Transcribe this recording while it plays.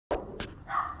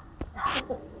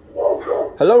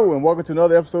Hello and welcome to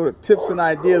another episode of Tips and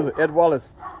Ideas with Ed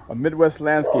Wallace of Midwest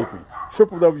Landscaping,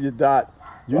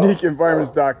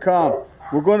 www.uniqueenvironments.com.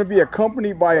 We're going to be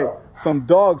accompanied by some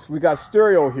dogs. We got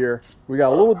stereo here. We got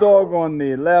a little dog on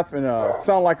the left and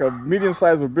sound like a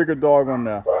medium-sized or bigger dog on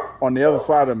the other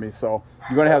side of me. So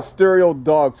you're going to have stereo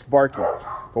dogs barking.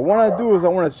 But what I do is I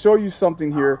want to show you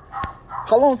something here.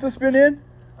 How long has this been in?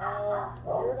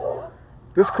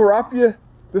 This Kurapia,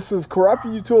 this is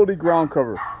Kurapia utility ground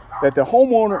cover that the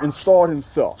homeowner installed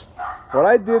himself. What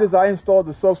I did is I installed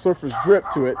the subsurface drip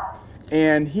to it,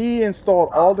 and he installed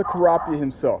all the Kurapia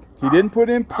himself. He didn't put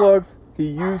in plugs. He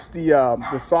used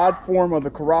the sod form of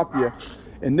the Kurapia,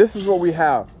 and this is what we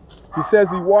have. He says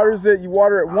he waters it. You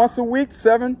water it once a week,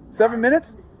 seven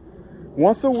minutes.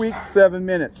 Once a week, 7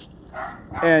 minutes,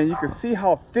 and you can see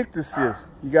how thick this is.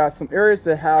 You got some areas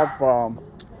that have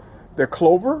the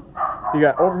clover. You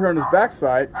got over here on his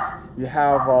backside, you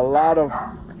have a lot of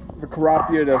the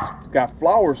Kurapia that's got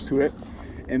flowers to it.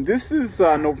 And this is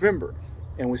November,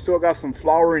 and we still got some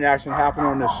flowering action happening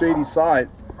on the shady side.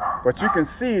 But you can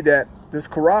see that this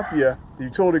Kurapia, the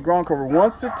utility ground cover,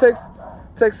 once it takes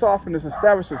off and it's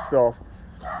established itself,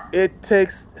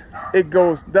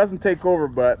 doesn't take over,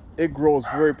 but it grows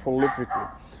very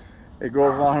prolifically. It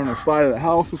goes along on the side of the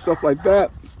house and stuff like that.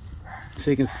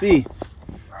 So you can see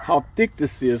how thick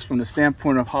this is from the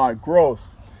standpoint of how it grows.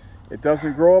 It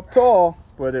doesn't grow up tall,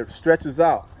 but it stretches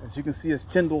out. As you can see, its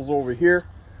tendrils over here.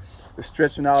 It's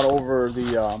stretching out over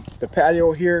the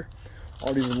patio here.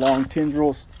 All these long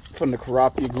tendrils from the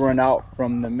Kurapia growing out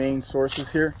from the main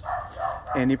sources here.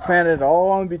 And he planted it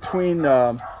all in between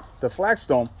the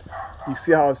flagstone. You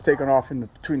see how it's taken off in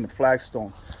between the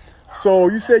flagstone. So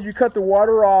you said you cut the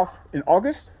water off in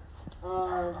August?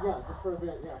 Yeah, just for a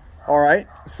bit, yeah. All right,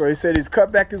 so he said he's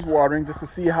cut back his watering just to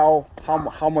see how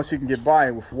much he can get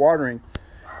by with watering.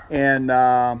 And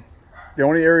the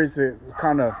only areas that was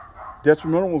kind of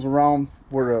detrimental was around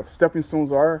where the stepping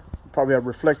stones are. Probably have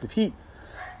reflective heat,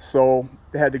 so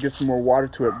they had to get some more water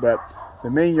to it. But the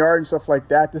main yard and stuff like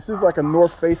that, this is like a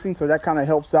north facing, so that kind of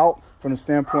helps out from the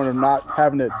standpoint of not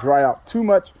having it dry out too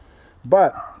much.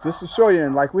 But just to show you,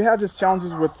 and like we have just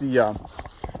challenges with the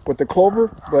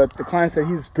clover, but the client said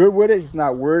he's good with it. He's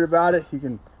not worried about it.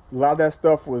 A lot of that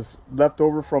stuff was left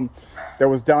over from that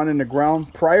was down in the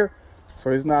ground prior,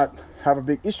 so he's not have a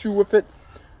big issue with it.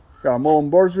 Got a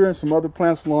Mullenberger and some other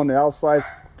plants along the outside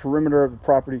perimeter of the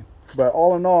property. But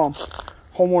all in all,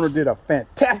 homeowner did a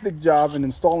fantastic job in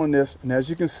installing this. And as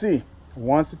you can see,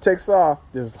 once it takes off,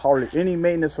 there's hardly any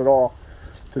maintenance at all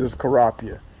to this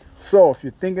Kurapia. So if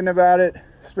you're thinking about it,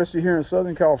 especially here in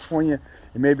Southern California,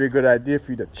 it may be a good idea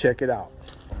for you to check it out.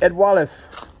 Ed Wallace,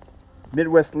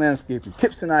 Midwest Landscaping,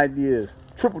 tips and ideas,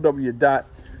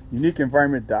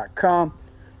 www.uniqueenvironment.com.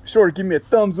 Be sure to give me a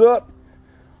thumbs up.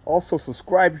 Also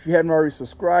subscribe if you haven't already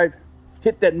subscribed.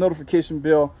 Hit that notification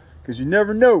bell, because you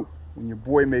never know when your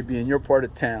boy may be in your part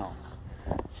of town.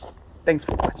 Thanks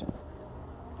for watching.